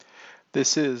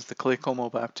This is the Clay Como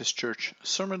Baptist Church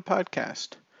Sermon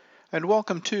Podcast, and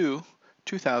welcome to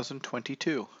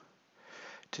 2022.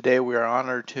 Today we are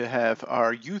honored to have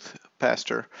our youth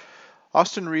pastor,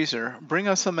 Austin Reeser, bring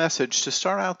us a message to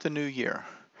start out the new year.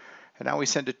 And now we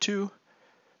send it to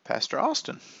Pastor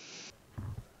Austin.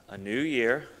 A new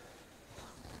year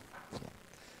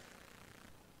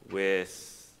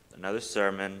with another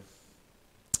sermon.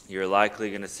 You're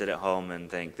likely going to sit at home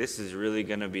and think, this is really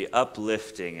going to be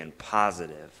uplifting and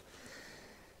positive.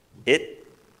 It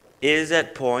is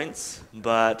at points,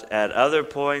 but at other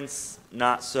points,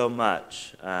 not so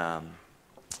much. I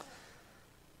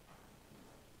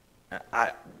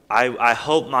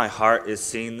hope my heart is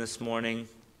seen this morning.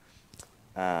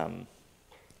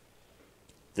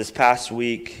 This past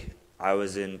week, I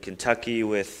was in Kentucky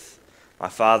with my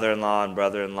father-in-law and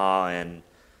brother-in-law and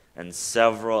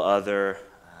several other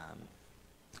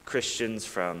Christians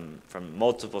from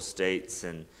multiple states,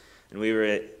 and we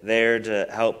were there to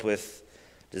help with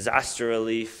disaster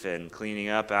relief and cleaning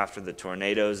up after the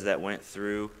tornadoes that went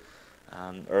through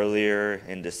earlier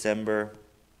in December.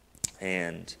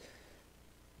 And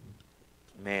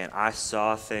man, I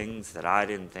saw things that I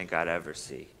didn't think I'd ever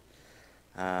see.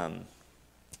 And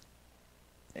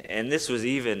this was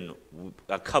even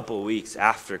a couple weeks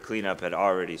after cleanup had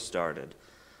already started.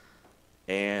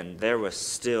 And there was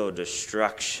still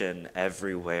destruction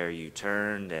everywhere you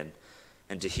turned. And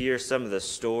to hear some of the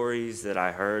stories that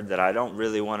I heard that I don't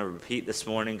really want to repeat this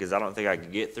morning because I don't think I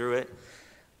could get through it.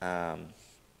 The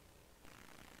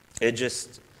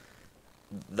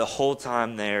whole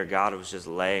time there, God was just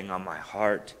laying on my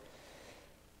heart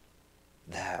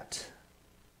that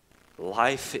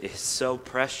life is so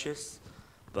precious,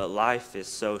 but life is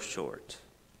so short.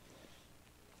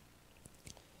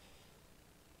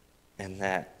 And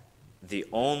that the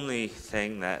only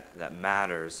thing that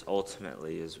matters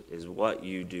ultimately is what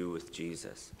you do with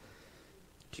Jesus.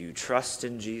 Do you trust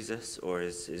in Jesus, or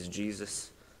is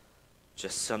Jesus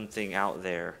just something out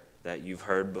there that you've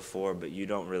heard before, but you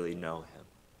don't really know him?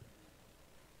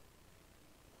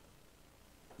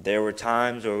 There were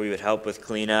times where we would help with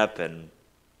cleanup, and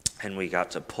we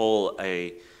got to pull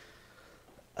a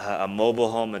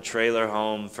mobile home, a trailer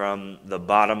home from the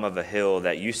bottom of a hill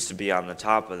that used to be on the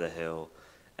top of the hill.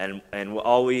 And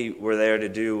all we were there to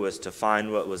do was to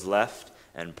find what was left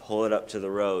and pull it up to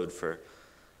the road for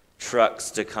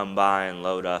trucks to come by and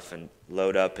load up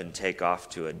and take off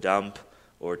to a dump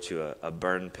or to a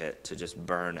burn pit to just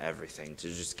burn everything, to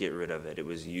just get rid of it. It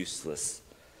was useless.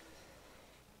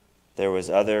 There was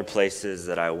other places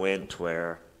that I went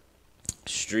where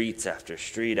streets after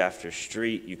street after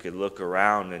street, you could look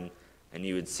around and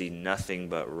you would see nothing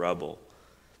but rubble.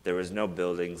 There was no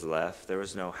buildings left. There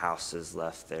was no houses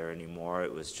left there anymore.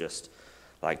 It was just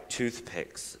like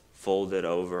toothpicks folded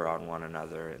over on one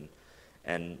another,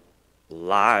 and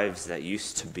lives that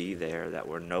used to be there that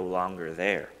were no longer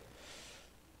there.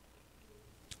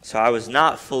 So I was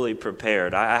not fully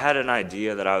prepared. I had an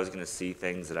idea that I was going to see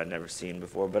things that I'd never seen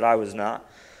before, but I was not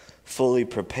fully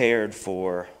prepared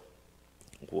for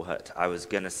what I was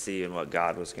going to see and what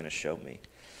God was going to show me.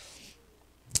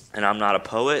 And I'm not a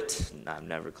poet. I've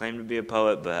never claimed to be a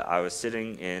poet, but I was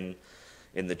sitting in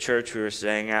the church we were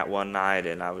staying at one night,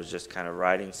 and I was just kind of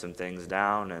writing some things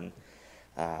down, and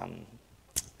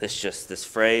this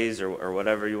phrase or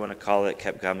whatever you want to call it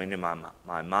kept coming to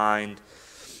my mind.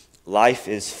 Life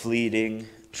is fleeting.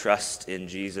 Trust in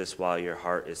Jesus while your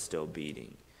heart is still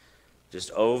beating.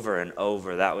 Just over and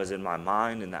over, that was in my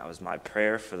mind, and that was my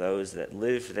prayer for those that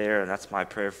lived there, and that's my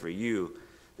prayer for you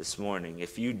this morning.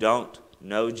 If you don't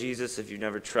know Jesus, if you've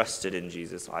never trusted in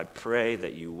Jesus, I pray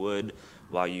that you would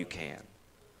while you can.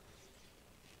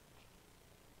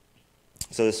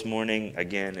 So this morning,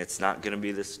 again, it's not going to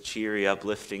be this cheery,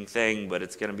 uplifting thing, but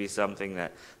it's going to be something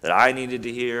that I needed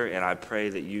to hear, and I pray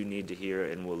that you need to hear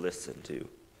and will listen to.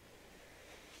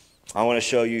 I want to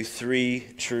show you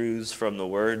 3 truths from the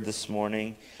Word this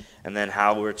morning, and then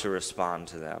how we're to respond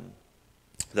to them.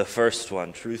 The first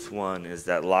one, truth 1, is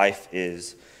that life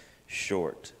is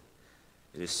short.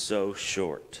 It is so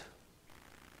short.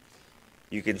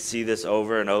 You can see this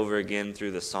over and over again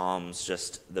through the Psalms,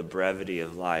 just the brevity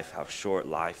of life, how short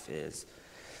life is.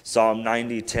 Psalm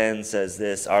 90:10 says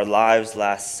this, our lives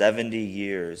last 70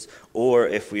 years, or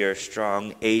if we are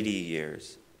strong, 80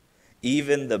 years.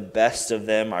 Even the best of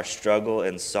them are struggle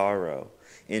and sorrow.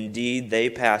 Indeed,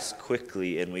 they pass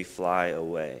quickly and we fly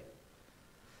away.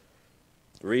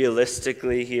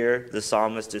 Realistically here, the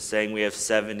psalmist is saying we have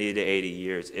 70 to 80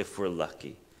 years if we're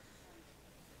lucky.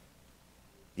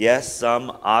 Yes,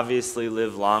 some obviously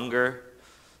live longer,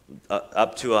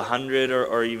 up to 100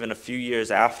 or even a few years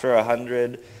after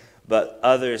 100, but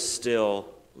others still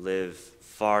live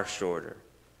far shorter.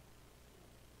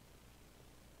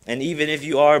 And even if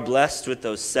you are blessed with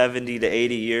those 70 to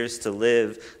 80 years to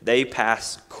live, they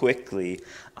pass quickly.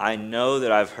 I know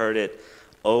that I've heard it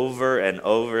over and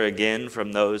over again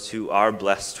from those who are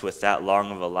blessed with that long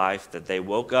of a life, that they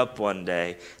woke up one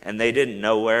day and they didn't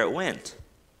know where it went.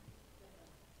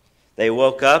 They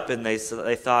woke up and they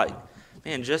thought,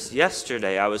 man, just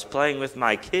yesterday I was playing with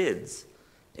my kids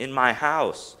in my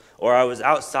house, or I was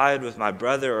outside with my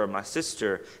brother or my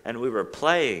sister and we were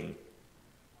playing.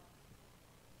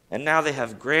 And now they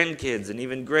have grandkids and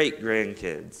even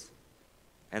great-grandkids.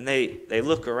 And they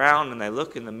look around and they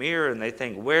look in the mirror and they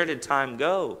think, where did time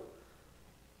go?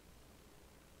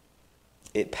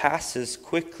 It passes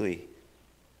quickly,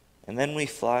 and then we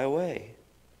fly away.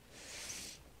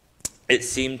 It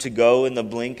seemed to go in the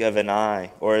blink of an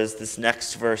eye, or as this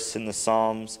next verse in the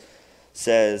Psalms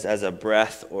says, as a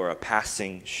breath or a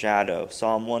passing shadow.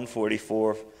 Psalm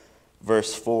 144,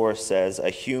 verse 4 says, a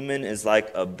human is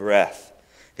like a breath.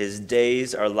 His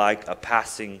days are like a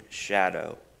passing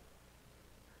shadow.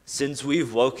 Since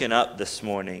we've woken up this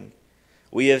morning,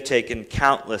 we have taken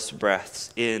countless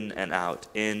breaths in and out,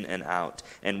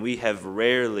 and we have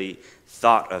rarely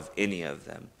thought of any of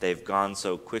them. They've gone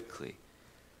so quickly.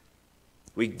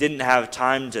 We didn't have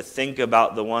time to think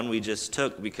about the one we just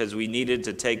took because we needed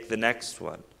to take the next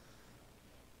one.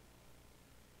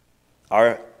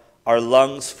 Our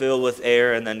lungs fill with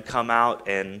air and then come out,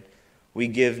 and we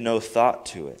give no thought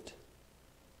to it.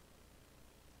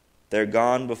 They're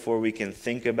gone before we can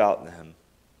think about them.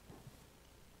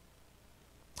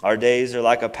 Our days are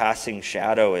like a passing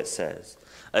shadow, it says.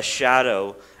 A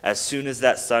shadow, as soon as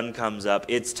that sun comes up,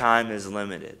 its time is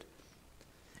limited.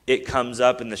 It comes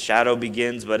up and the shadow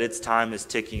begins, but its time is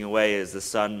ticking away as the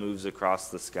sun moves across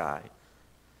the sky.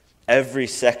 Every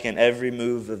second, every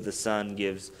move of the sun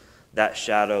gives that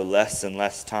shadow less and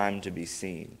less time to be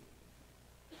seen.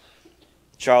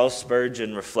 Charles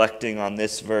Spurgeon, reflecting on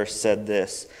this verse, said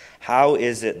this, how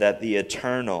is it that the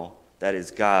eternal, that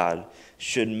is God,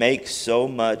 should make so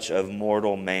much of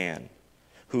mortal man,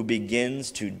 who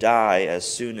begins to die as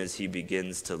soon as he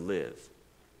begins to live?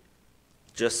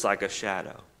 Just like a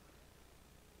shadow.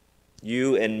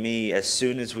 You and me, as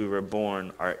soon as we were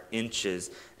born, are inches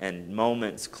and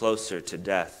moments closer to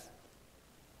death.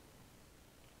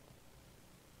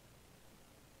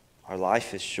 Our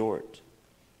life is short.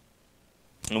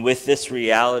 And with this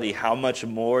reality, how much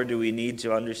more do we need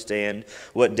to understand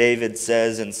what David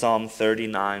says in Psalm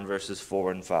 39, verses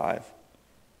 4 and 5?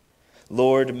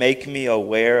 Lord, make me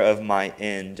aware of my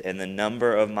end and the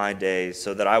number of my days,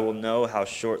 so that I will know how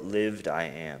short-lived I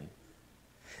am.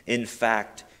 In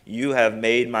fact, you have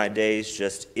made my days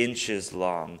just inches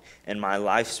long, and my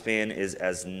lifespan is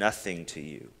as nothing to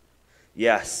you.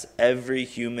 Yes, every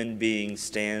human being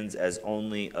stands as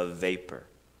only a vapor.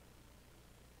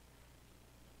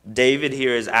 David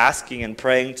here is asking and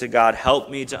praying to God,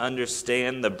 help me to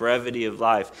understand the brevity of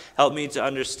life. Help me to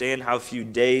understand how few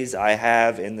days I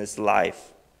have in this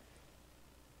life.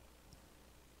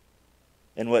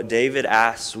 And what David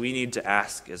asks, we need to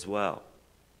ask as well.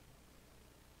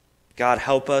 God,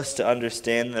 help us to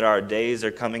understand that our days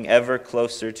are coming ever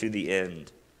closer to the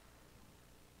end.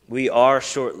 We are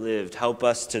short-lived. Help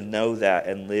us to know that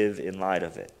and live in light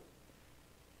of it.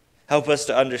 Help us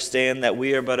to understand that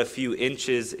we are but a few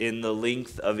inches in the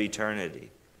length of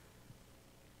eternity.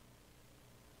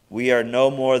 We are no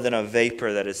more than a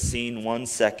vapor that is seen 1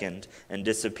 second and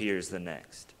disappears the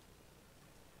next.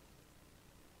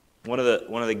 One of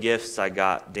the gifts I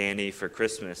got Danny for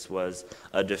Christmas was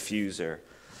a diffuser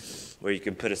where you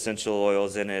can put essential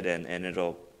oils in it and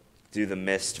it'll do the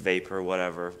mist, vapor,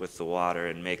 whatever, with the water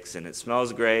and mix. And it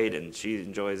smells great and she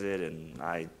enjoys it and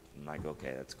I'm like,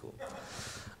 okay, that's cool.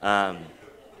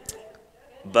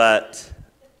 But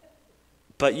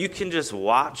you can just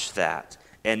watch that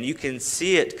and you can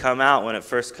see it come out when it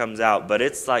first comes out, but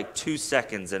it's like 2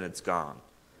 seconds and it's gone.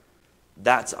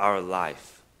 That's our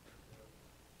life.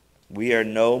 We are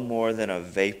no more than a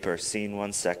vapor seen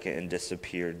 1 second and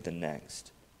disappeared the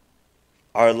next.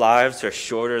 Our lives are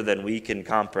shorter than we can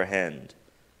comprehend.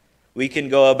 We can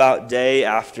go about day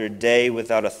after day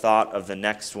without a thought of the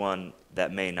next one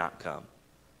that may not come.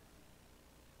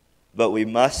 But we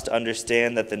must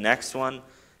understand that the next one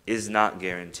is not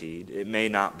guaranteed. It may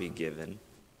not be given.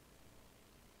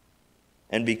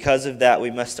 And because of that,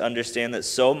 we must understand that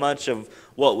so much of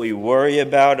what we worry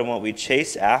about and what we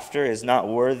chase after is not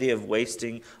worthy of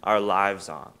wasting our lives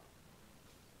on.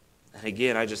 And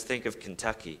again, I just think of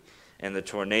Kentucky and the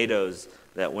tornadoes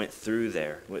that went through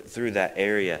that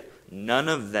area. None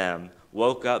of them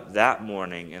woke up that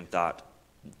morning and thought,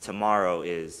 tomorrow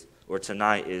is, or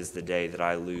tonight is the day that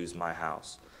I lose my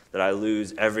house, that I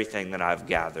lose everything that I've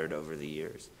gathered over the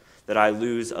years, that I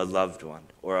lose a loved one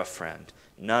or a friend.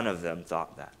 None of them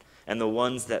thought that. And the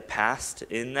ones that passed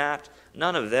in that,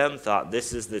 none of them thought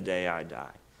this is the day I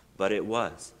die. But it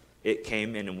was. It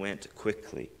came and went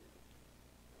quickly.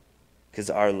 Because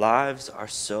our lives are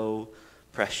so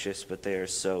precious, but they are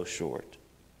so short.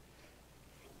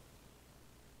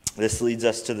 This leads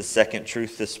us to the second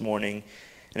truth this morning,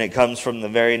 and it comes from the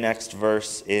very next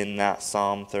verse in that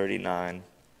Psalm 39.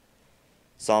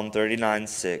 Psalm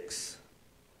 39:6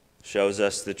 shows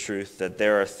us the truth that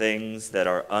there are things that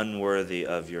are unworthy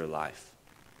of your life.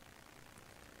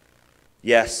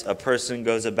 Yes, a person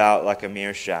goes about like a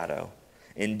mere shadow.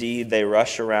 Indeed, they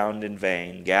rush around in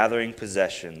vain, gathering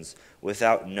possessions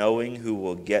without knowing who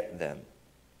will get them.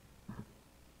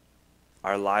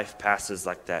 Our life passes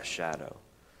like that shadow.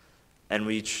 And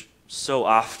we so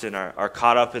often are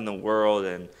caught up in the world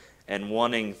and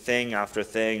wanting thing after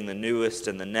thing, the newest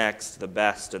and the next, the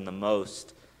best and the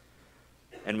most.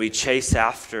 And we chase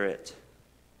after it.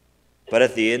 But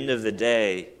at the end of the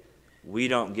day, we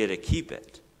don't get to keep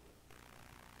it.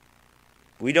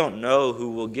 We don't know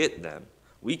who will get them.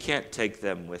 We can't take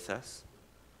them with us.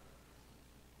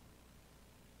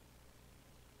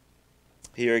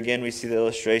 Here again we see the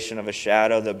illustration of a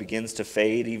shadow that begins to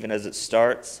fade even as it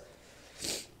starts.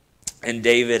 And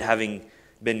David, having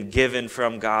been given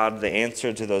from God the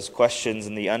answer to those questions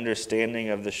and the understanding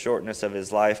of the shortness of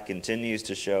his life, continues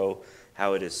to show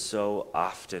how it is so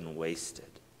often wasted.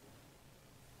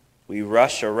 We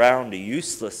rush around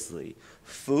uselessly,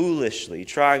 foolishly,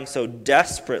 trying so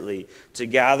desperately to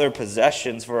gather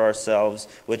possessions for ourselves,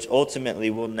 which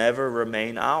ultimately will never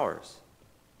remain ours.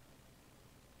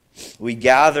 We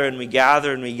gather and we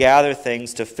gather and we gather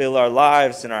things to fill our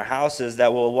lives and our houses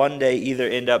that will one day either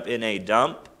end up in a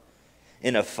dump,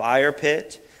 in a fire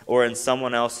pit, or in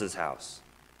someone else's house.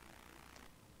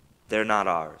 They're not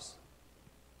ours.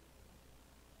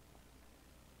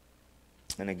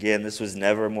 And again, this was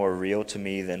never more real to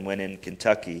me than when in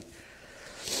Kentucky,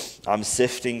 I'm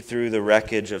sifting through the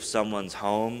wreckage of someone's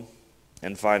home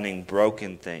and finding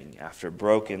broken thing after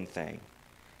broken thing,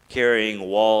 carrying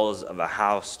walls of a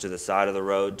house to the side of the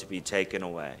road to be taken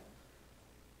away.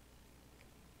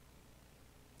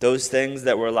 Those things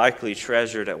that were likely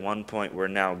treasured at one point were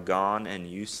now gone and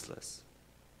useless.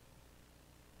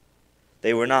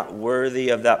 They were not worthy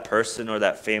of that person or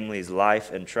that family's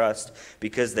life and trust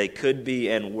because they could be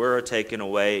and were taken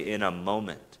away in a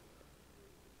moment.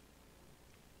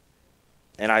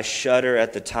 And I shudder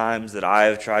at the times that I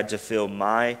have tried to fill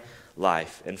my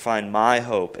life and find my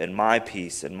hope and my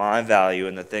peace and my value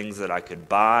in the things that I could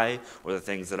buy or the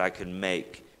things that I could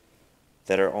make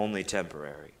that are only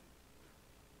temporary.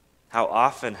 How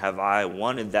often have I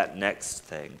wanted that next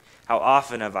thing? How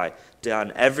often have I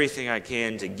done everything I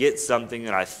can to get something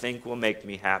that I think will make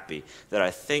me happy, that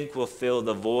I think will fill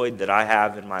the void that I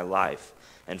have in my life,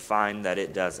 and find that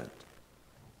it doesn't?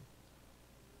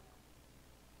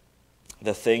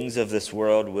 The things of this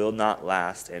world will not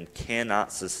last and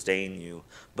cannot sustain you,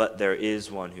 but there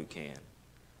is one who can.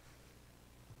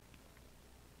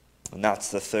 And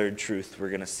that's the third truth we're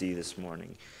going to see this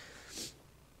morning.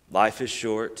 Life is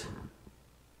short.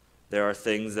 There are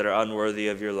things that are unworthy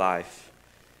of your life,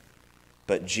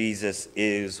 but Jesus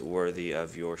is worthy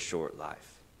of your short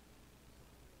life.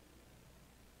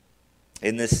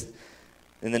 In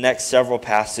the next several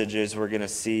passages, we're going to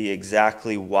see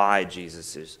exactly why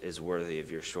Jesus is worthy of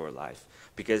your short life.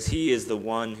 Because he is the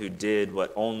one who did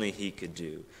what only he could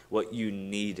do, what you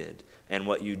needed, and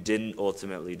what you didn't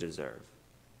ultimately deserve.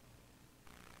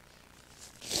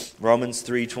 Romans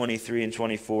 3:23 and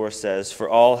 24 says, "For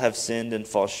all have sinned and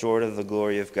fall short of the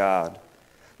glory of God.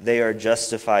 They are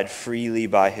justified freely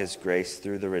by his grace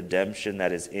through the redemption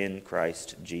that is in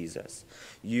Christ Jesus."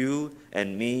 You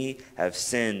and me have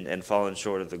sinned and fallen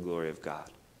short of the glory of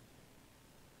God.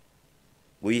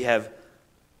 We have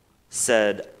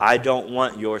said, "I don't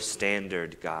want your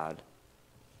standard, God."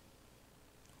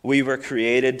 We were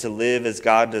created to live as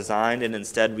God designed, and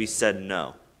instead we said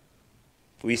no.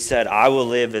 We said, "I will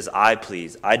live as I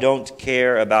please. I don't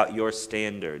care about your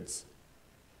standards."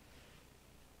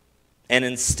 And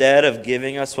instead of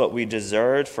giving us what we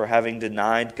deserved for having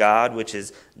denied God, which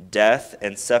is death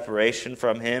and separation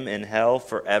from him in hell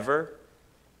forever,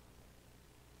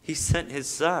 he sent his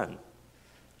Son,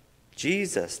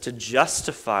 Jesus, to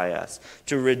justify us,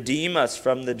 to redeem us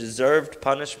from the deserved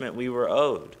punishment we were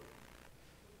owed.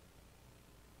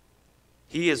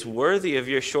 He is worthy of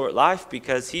your short life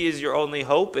because he is your only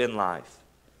hope in life.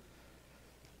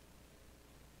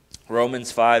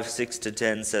 Romans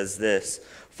 5:6-10 says this,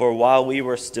 For while we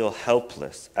were still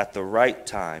helpless, at the right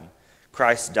time,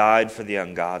 Christ died for the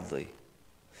ungodly.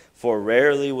 For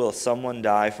rarely will someone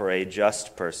die for a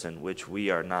just person, which we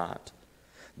are not.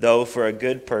 Though for a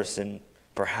good person,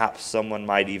 perhaps someone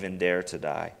might even dare to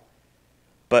die.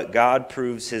 But God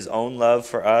proves his own love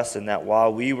for us in that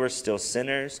while we were still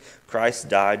sinners, Christ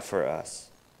died for us.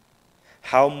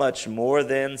 How much more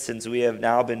then, since we have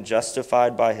now been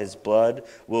justified by his blood,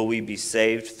 will we be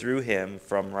saved through him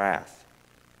from wrath?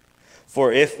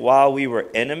 For if while we were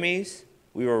enemies,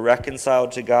 we were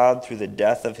reconciled to God through the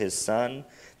death of his Son,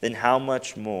 then how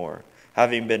much more,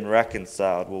 having been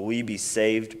reconciled, will we be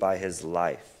saved by his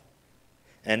life?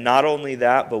 And not only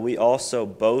that, but we also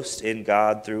boast in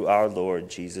God through our Lord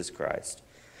Jesus Christ,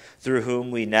 through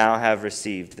whom we now have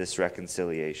received this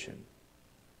reconciliation.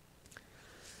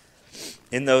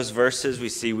 In those verses, we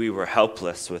see we were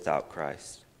helpless without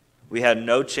Christ. We had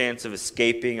no chance of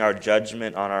escaping our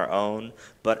judgment on our own,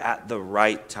 but at the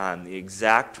right time, the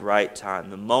exact right time,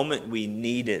 the moment we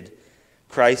needed,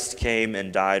 Christ came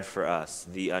and died for us,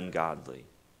 the ungodly.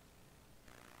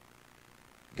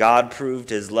 God proved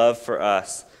his love for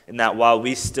us in that while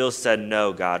we still said,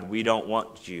 no, God, we don't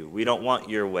want you, we don't want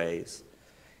your ways,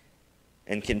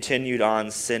 and continued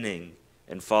on sinning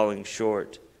and falling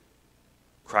short,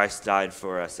 Christ died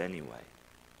for us anyway.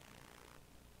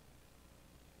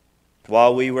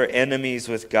 While we were enemies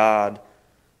with God,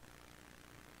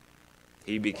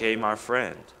 he became our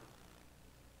friend.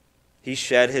 He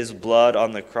shed his blood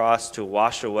on the cross to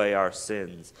wash away our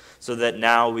sins, so that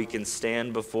now we can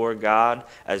stand before God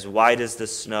as white as the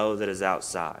snow that is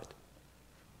outside.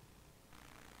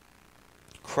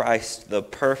 Christ, the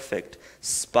perfect,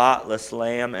 spotless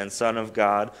Lamb and Son of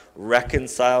God,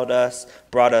 reconciled us,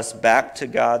 brought us back to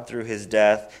God through his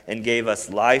death, and gave us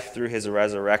life through his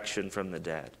resurrection from the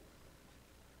dead.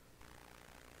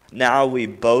 Now we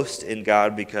boast in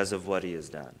God because of what he has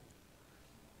done.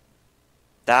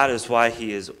 That is why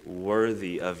he is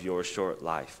worthy of your short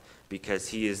life, because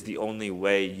he is the only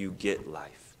way you get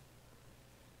life.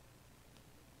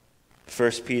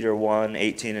 1 Peter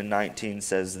 1:18 and 19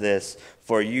 says this,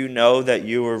 "For you know that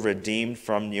you were redeemed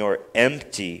from your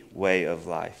empty way of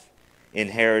life,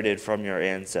 inherited from your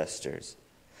ancestors,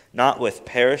 not with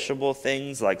perishable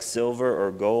things like silver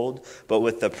or gold, but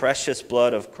with the precious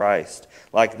blood of Christ,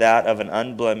 like that of an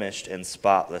unblemished and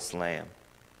spotless lamb."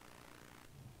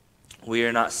 We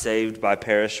are not saved by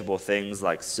perishable things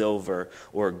like silver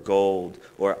or gold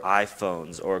or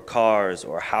iPhones or cars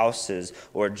or houses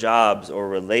or jobs or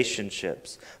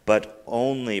relationships, but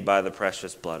only by the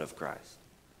precious blood of Christ.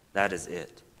 That is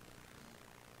it.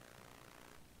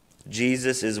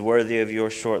 Jesus is worthy of your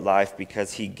short life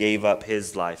because he gave up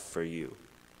his life for you.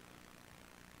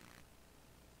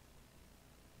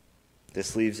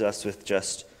 This leaves us with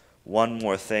just one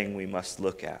more thing we must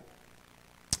look at.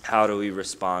 How do we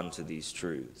respond to these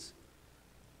truths?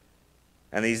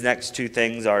 And these next two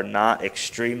things are not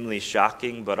extremely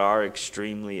shocking, but are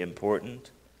extremely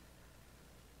important.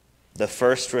 The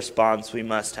first response we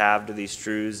must have to these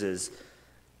truths is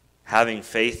having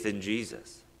faith in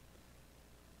Jesus.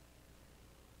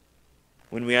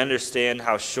 When we understand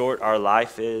how short our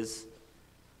life is,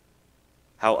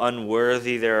 how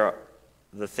unworthy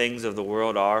the things of the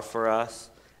world are for us,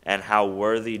 and how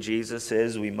worthy Jesus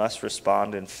is, we must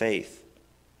respond in faith.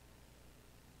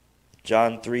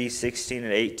 John 3:16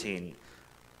 and 18,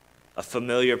 a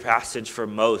familiar passage for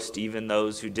most, even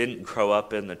those who didn't grow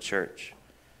up in the church.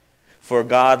 "For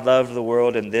God loved the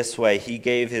world in this way, he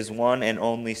gave his one and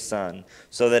only Son,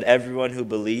 so that everyone who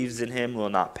believes in him will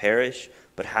not perish,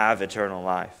 but have eternal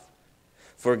life.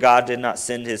 For God did not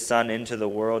send his Son into the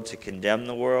world to condemn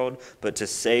the world, but to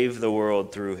save the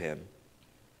world through him.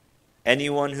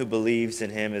 Anyone who believes in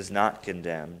him is not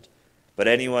condemned, but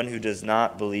anyone who does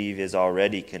not believe is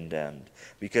already condemned,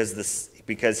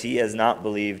 because he has not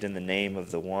believed in the name of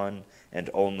the one and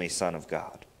only Son of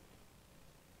God."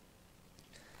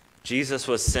 Jesus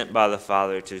was sent by the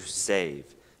Father to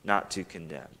save, not to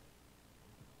condemn.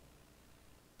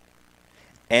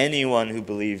 Anyone who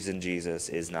believes in Jesus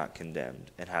is not condemned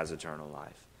and has eternal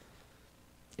life.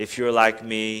 If you're like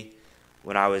me,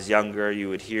 when I was younger, you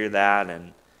would hear that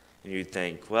and you'd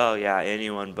think, well, yeah,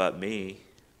 anyone but me.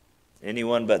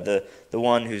 Anyone but the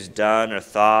one who's done or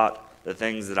thought the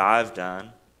things that I've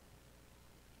done.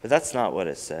 But that's not what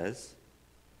it says.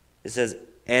 It says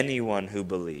anyone who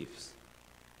believes.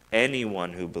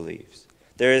 Anyone who believes.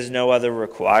 There is no other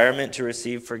requirement to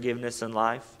receive forgiveness in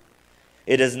life.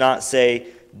 It does not say,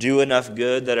 do enough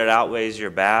good that it outweighs your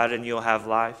bad and you'll have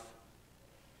life.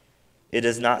 It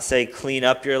does not say, clean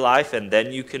up your life and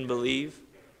then you can believe.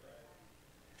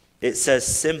 It says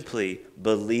simply,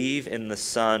 believe in the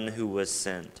Son who was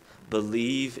sent.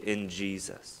 Believe in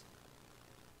Jesus.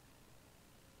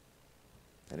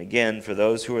 And again, for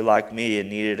those who are like me and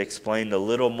need it explained a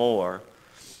little more,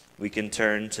 we can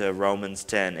turn to Romans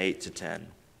 10, 8-10.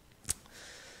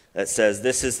 That says,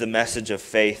 this is the message of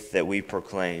faith that we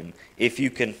proclaim. If you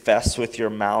confess with your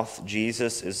mouth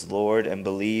Jesus is Lord and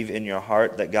believe in your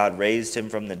heart that God raised him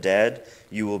from the dead,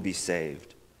 you will be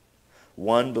saved.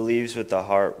 One believes with the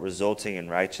heart, resulting in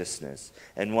righteousness,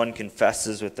 and one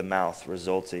confesses with the mouth,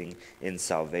 resulting in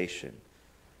salvation.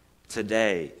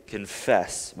 Today,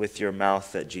 confess with your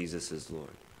mouth that Jesus is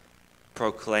Lord.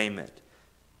 Proclaim it.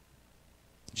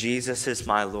 Jesus is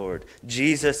my Lord.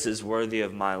 Jesus is worthy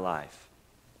of my life.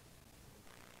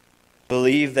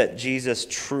 Believe that Jesus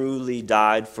truly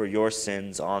died for your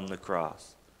sins on the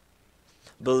cross.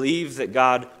 Believe that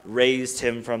God raised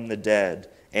him from the dead,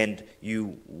 and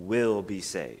you will be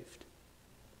saved.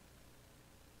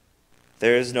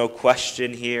 There is no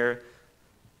question here.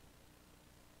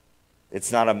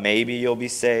 It's not a maybe you'll be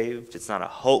saved. It's not a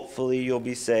hopefully you'll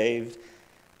be saved.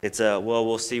 It's a, well,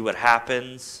 we'll see what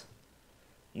happens.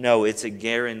 No, it's a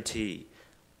guarantee.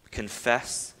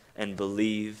 Confess and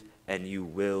believe, and you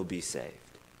will be saved.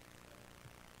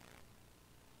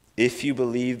 If you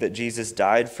believe that Jesus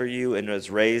died for you and was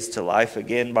raised to life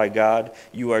again by God,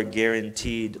 you are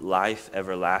guaranteed life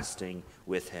everlasting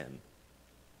with him.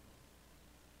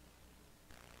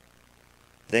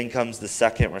 Then comes the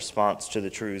second response to the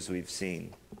truths we've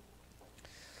seen.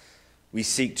 We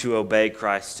seek to obey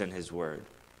Christ and his word.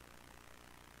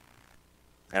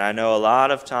 And I know a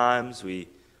lot of times we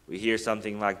hear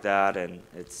something like that and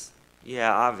it's,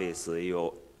 yeah, obviously.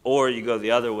 Or you go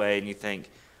the other way and you think,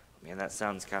 man, that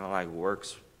sounds kind of like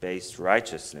works-based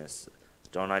righteousness.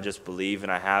 Don't I just believe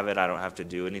and I have it? I don't have to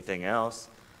do anything else.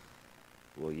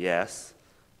 Well, yes,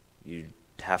 you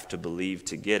have to believe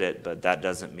to get it, but that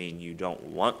doesn't mean you don't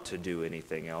want to do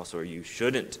anything else or you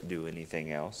shouldn't do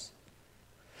anything else.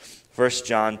 1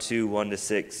 John 2,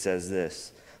 1-6 says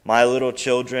this, "My little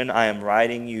children, I am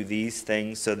writing you these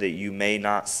things so that you may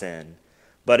not sin.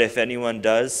 But if anyone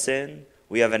does sin,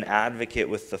 we have an advocate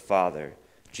with the Father,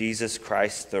 Jesus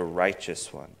Christ, the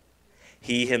righteous one.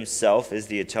 He himself is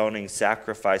the atoning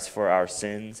sacrifice for our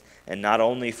sins, and not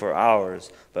only for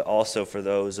ours, but also for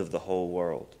those of the whole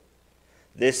world.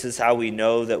 This is how we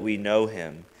know that we know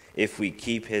him, if we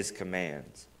keep his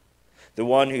commands. The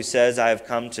one who says, I have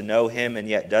come to know him, and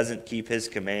yet doesn't keep his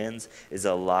commands, is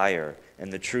a liar,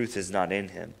 and the truth is not in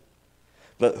him.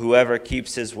 But whoever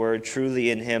keeps his word,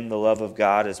 truly in him the love of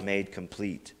God is made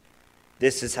complete.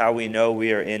 This is how we know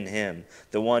we are in him.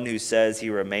 The one who says he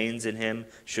remains in him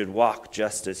should walk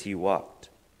just as he walked."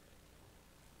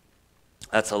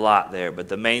 That's a lot there, but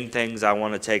the main things I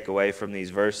want to take away from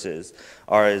these verses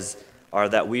are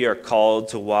that we are called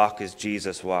to walk as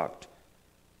Jesus walked,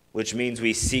 which means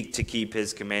we seek to keep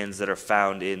his commands that are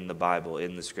found in the Bible,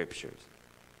 in the Scriptures.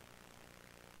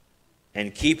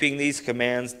 And keeping these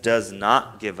commands does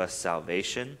not give us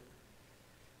salvation.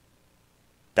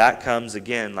 That comes,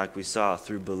 again, like we saw,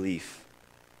 through belief.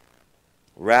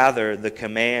 Rather,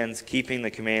 keeping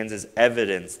the commands is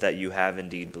evidence that you have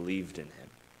indeed believed in him.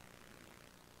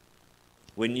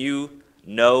 When you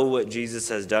know what Jesus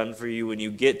has done for you, when you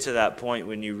get to that point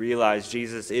when you realize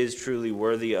Jesus is truly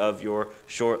worthy of your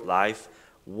short life,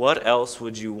 what else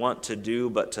would you want to do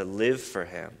but to live for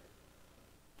him?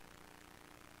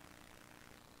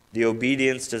 The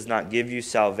obedience does not give you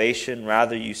salvation.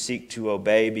 Rather, you seek to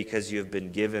obey because you have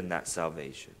been given that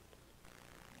salvation.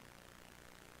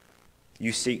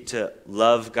 You seek to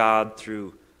love God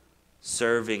through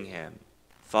serving him,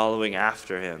 following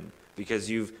after him, because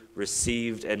you've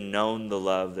received and known the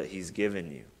love that he's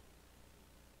given you.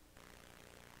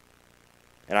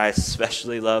 And I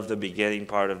especially love the beginning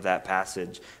part of that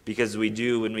passage, because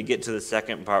when we get to the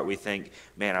second part, we think,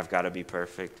 man, I've got to be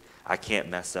perfect. I can't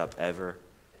mess up ever.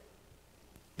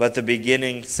 But the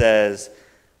beginning says,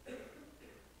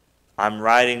 I'm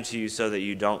writing to you so that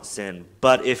you don't sin.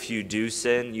 But if you do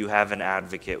sin, you have an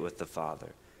advocate with the Father,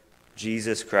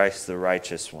 Jesus Christ, the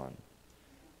righteous one.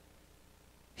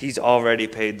 He's already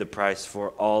paid the price for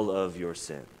all of your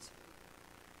sins.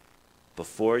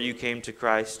 Before you came to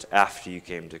Christ, after you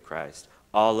came to Christ,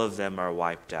 all of them are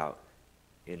wiped out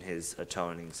in his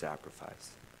atoning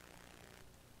sacrifice.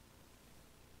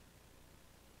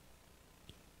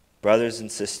 Brothers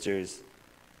and sisters,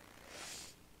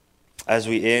 as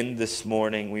we end this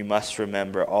morning, we must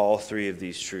remember all three of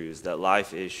these truths, that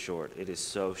life is short. It is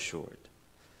so short.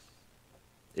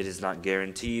 It is not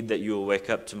guaranteed that you will wake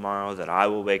up tomorrow, that I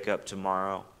will wake up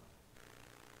tomorrow.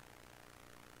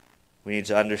 We need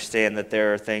to understand that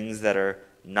there are things that are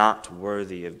not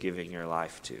worthy of giving your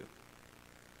life to.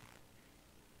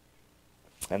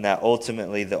 And that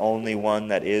ultimately the only one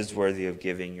that is worthy of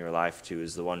giving your life to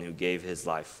is the one who gave his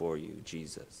life for you,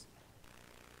 Jesus.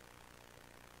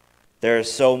 There are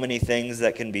so many things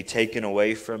that can be taken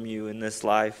away from you in this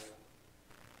life.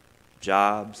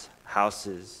 Jobs,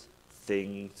 houses,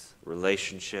 things,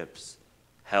 relationships,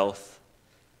 health.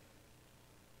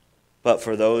 But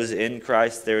for those in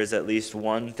Christ, there is at least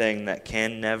one thing that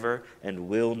can never and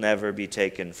will never be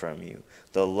taken from you: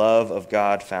 the love of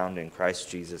God found in Christ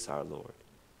Jesus our Lord.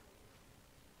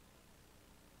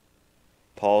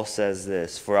 Paul says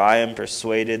this, "For I am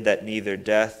persuaded that neither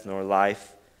death nor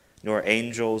life, nor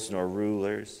angels nor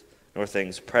rulers, nor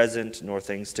things present nor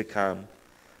things to come,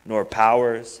 nor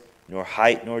powers, nor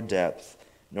height nor depth,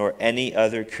 nor any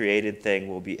other created thing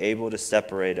will be able to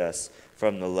separate us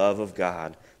from the love of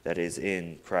God that is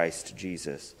in Christ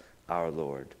Jesus our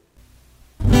Lord."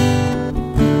 You're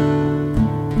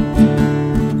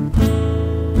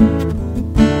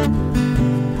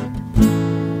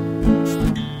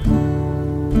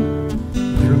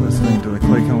listening to the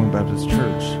Clay Coleman Baptist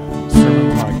Church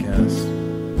Sermon Podcast.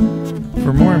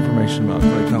 For more information about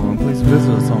Clay Coleman, please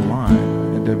visit us online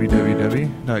at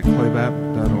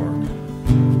www.claybap.org.